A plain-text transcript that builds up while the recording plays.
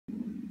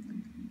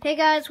Hey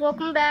guys,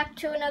 welcome back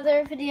to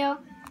another video.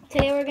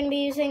 Today we're going to be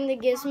using the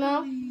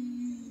Gizmo.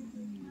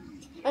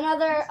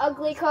 Another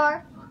ugly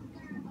car.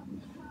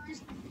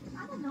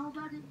 I don't know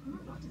about it. I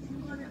don't know what to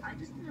feel about it. I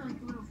just feel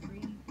like a little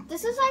free.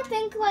 This is, I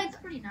think,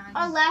 like Pretty nice.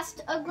 our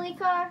last ugly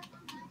car.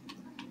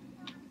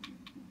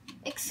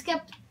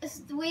 Except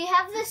we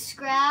have the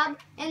Scrab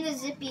and the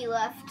Zippy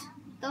left.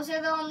 Those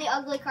are the only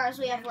ugly cars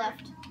we have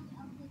left.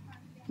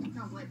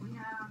 No, wait, we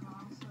have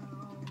also.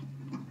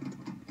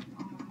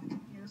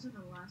 Yeah, those are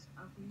the last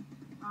ugly.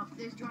 Oh,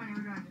 there's Joanna.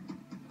 We're joining.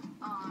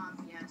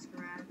 Yeah,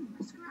 Scrab.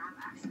 Scrab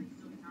actually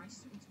is really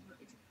nice. It's a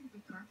pretty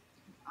good car.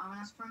 When I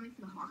was farming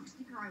for the Hawk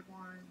sticker, I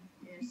won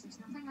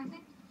 6-0, I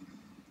think.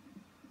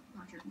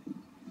 Not sure.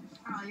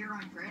 Oh, you're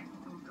on grit.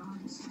 Oh god,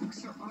 this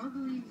looks so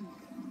ugly.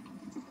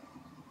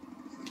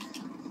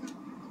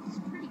 It's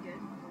pretty good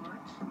to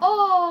watch.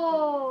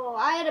 Oh,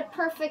 I had a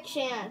perfect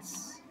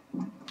chance.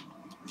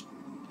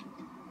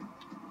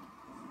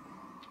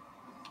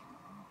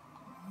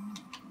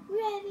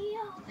 Ready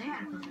up. They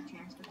had a perfect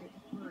chance, but they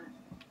blew it.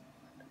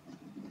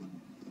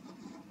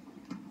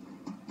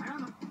 I don't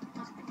know.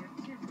 Must be good.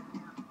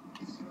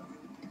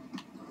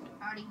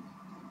 Howdy.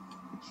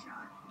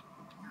 Shot.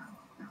 No,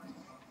 that was a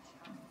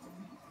shot.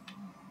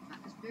 Got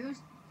this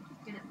boost.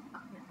 Get it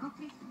up here.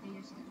 Okay, they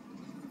just.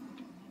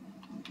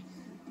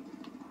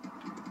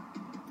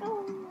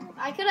 Oh,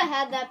 I could have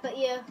had that, but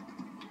you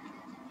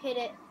hit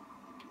it.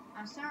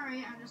 I'm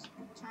sorry, I'm just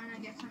trying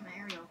to get some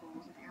aerial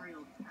goals and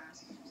aerial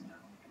passes and stuff.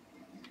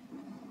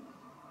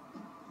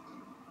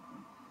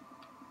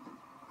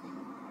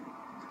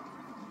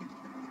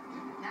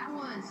 That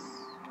was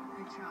a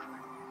good shot.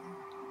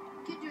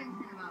 Can't do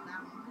anything about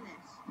that one. Look at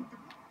this.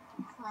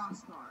 The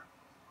crossbar.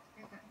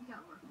 He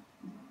got work.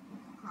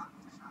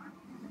 Crossbar.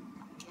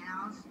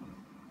 Yeah,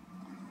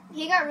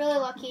 He got really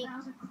lucky. that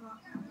was a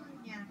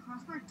yeah, the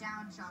crossbar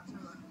down shots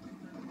are lucky.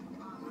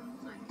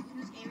 Like he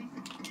was aiming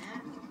for the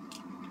net,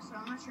 so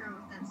I'm not sure if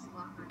that's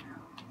luck or no.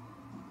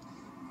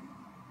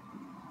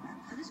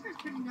 This car's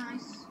pretty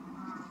nice.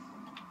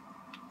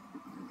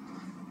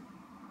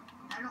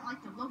 I don't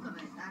like the look of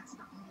it. That's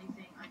the only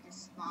thing I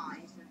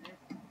despise of it.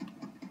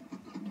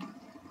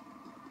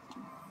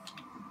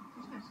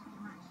 This car's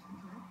nice.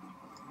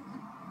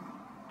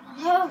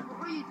 Okay. What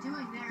were you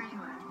doing there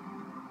anyway?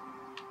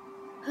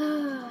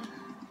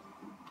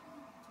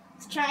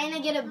 It's trying to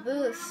get a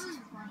boost.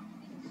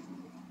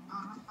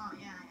 Oh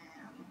yeah.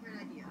 Great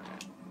idea.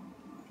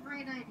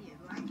 Great idea.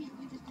 Why can't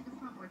you just do the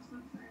front where it's so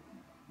good?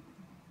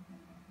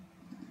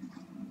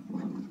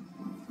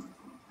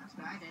 That's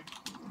what I did.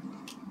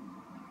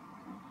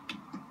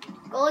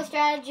 Goalie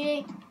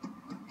strategy.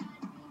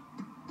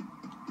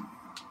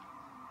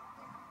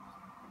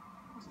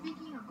 Well,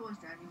 speaking of goal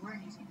strategy, we're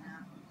using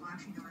that. Well,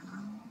 actually, no, we're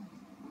not.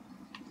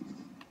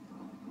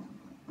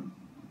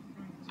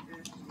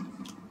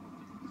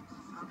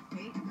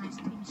 Okay, nice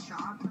clean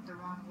shot, but the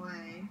wrong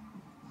way.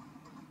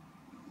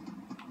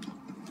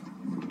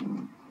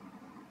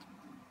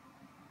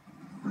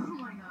 Oh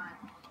my god.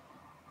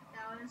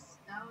 That was,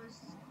 I don't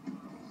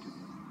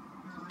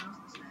know what else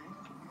to say.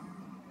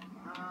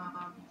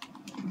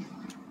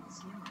 Let's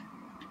see.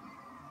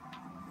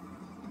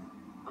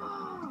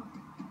 Oh!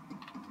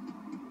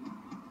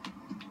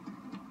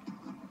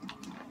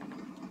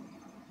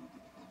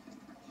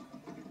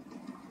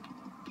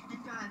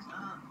 And guys,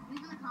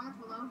 leave in the comments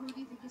below who do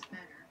you think is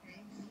better,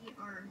 okay? Me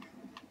or...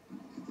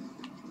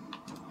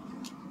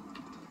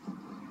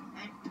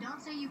 And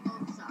don't say you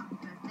both suck,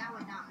 because that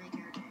would not make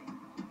our day.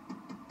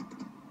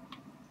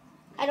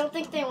 I don't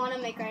think they want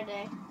to make our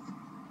day.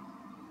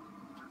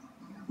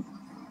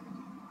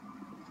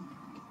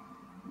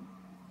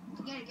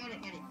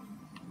 Get it.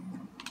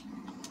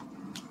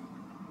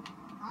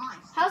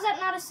 Nice. How's that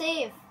not a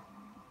save?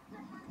 I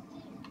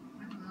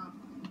don't know.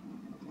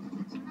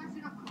 Sometimes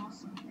they don't call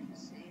something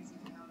saves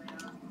even though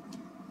they are.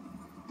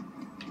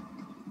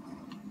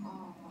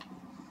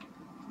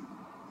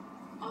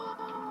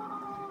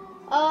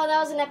 Oh, that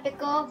was an epic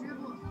goal.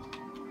 Dribble.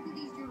 Look at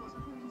these dribbles.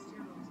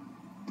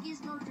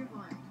 Gizmo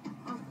dribbling.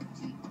 Oh,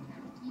 GG.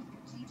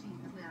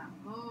 Look at that.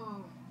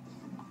 Boom.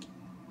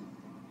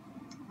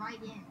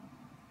 Right in.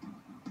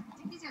 I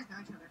think these guys know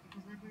each other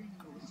because they're doing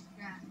the goalie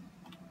strat.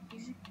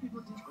 Usually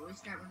people do goalie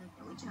strat when they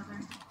know each other.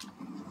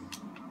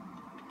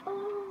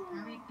 Oh.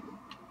 I mean,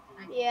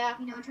 like, Yeah.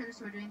 we know each other,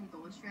 so we're doing the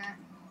goalie strat.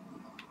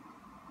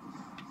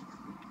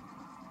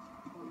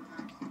 Oh,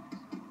 nice.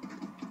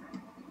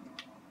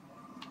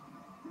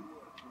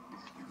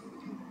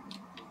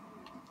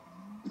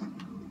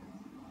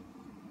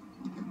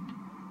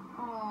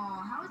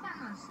 Oh, how is that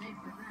not a save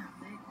for them?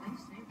 They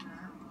saved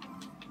that.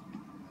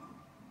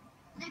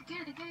 Nick,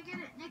 get it.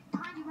 Nick,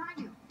 behind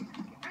you.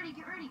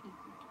 Get ready.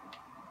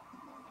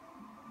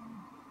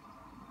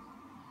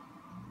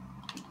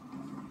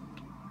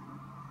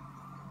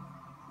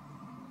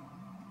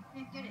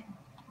 Nick, get it.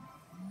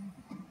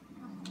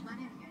 Let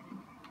him get it.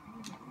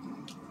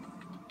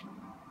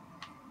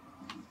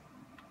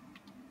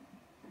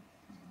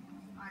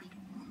 Buddy.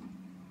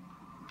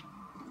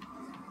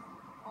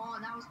 Oh,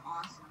 that was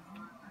awesome.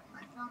 I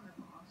found the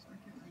ball, so I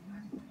couldn't leave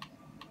it.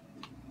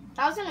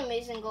 That was an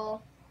amazing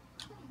goal.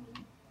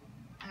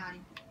 I got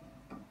him.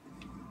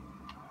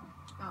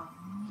 Oh,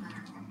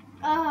 center.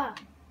 Ah.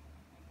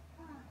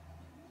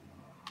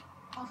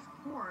 Of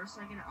course,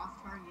 I get it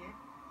off target.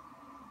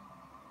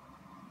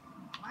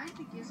 Why is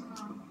the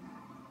Gizmo?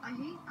 I'm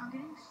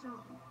getting so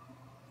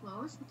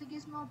close with the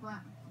Gizmo, but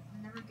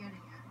I'm never getting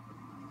it.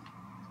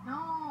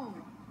 No!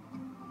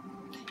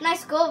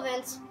 Nice goal,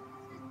 Vince.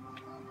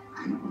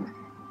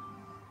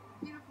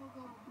 Beautiful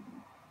goal.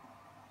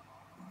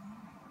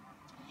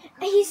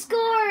 He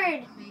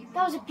scored! Amazing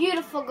That was a goal.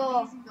 beautiful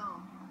goal. Amazing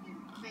goal.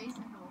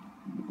 Amazing goal.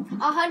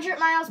 100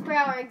 miles per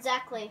hour,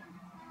 exactly. Oh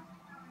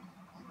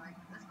my,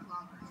 that's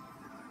kilometers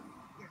per hour.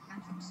 Your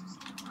metric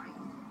system, right?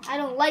 I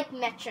don't like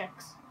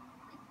metrics.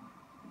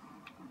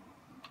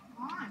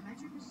 Why?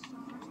 Metric is so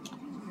much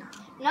easier.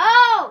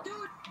 No!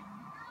 Dude!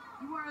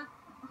 You are...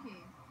 Okay,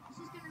 this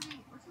is gonna be...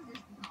 What should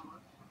this be called?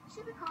 This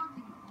should be called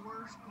the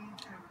worst game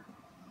ever.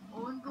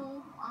 Owen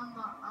goal on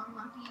the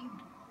unlucky...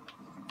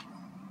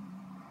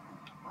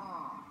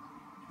 Oh.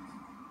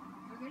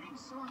 We're getting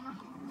so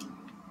unlucky.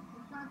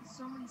 We've got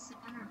so many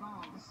center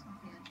balls.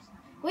 Okay, that's just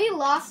not... We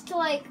lost to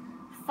like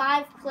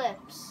 5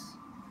 clips.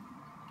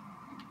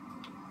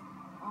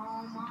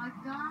 Oh my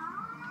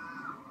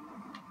god!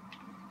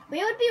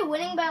 We would be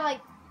winning by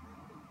like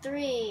 3.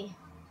 Okay,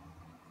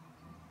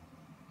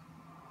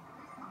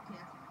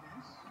 that's a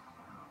miss.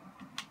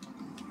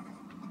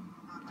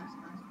 That's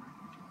fine.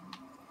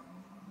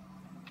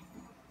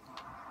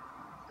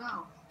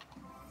 Go.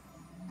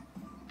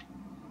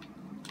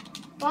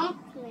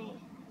 Bump me.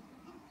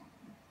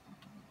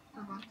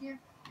 Go bump here.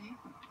 Me.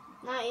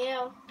 Not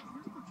you.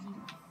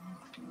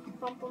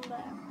 Bump him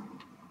back.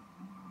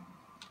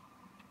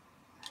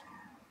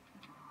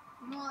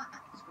 You know what?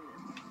 Screw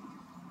this.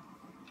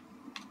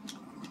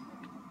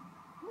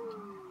 Woo!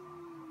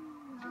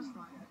 That was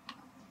fun.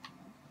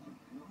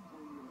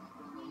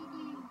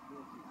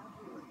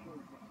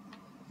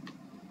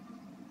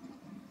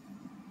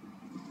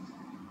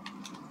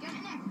 Get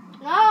in there!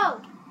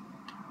 No!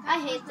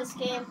 I hate this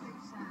game.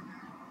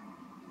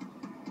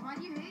 Why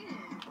do you hate it?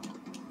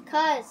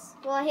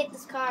 Well, I hate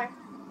this car.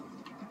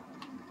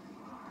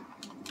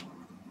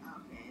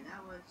 Okay,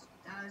 that was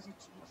a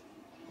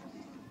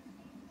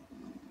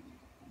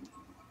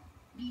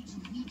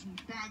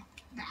GG, bad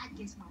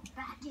Gizmo,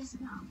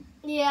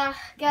 Yeah,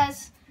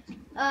 guys.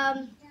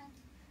 bad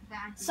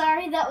Gizmo.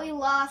 Sorry that we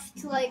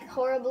lost like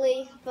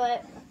horribly,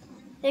 but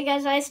hey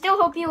guys, I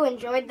still hope you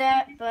enjoyed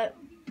that, but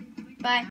bye.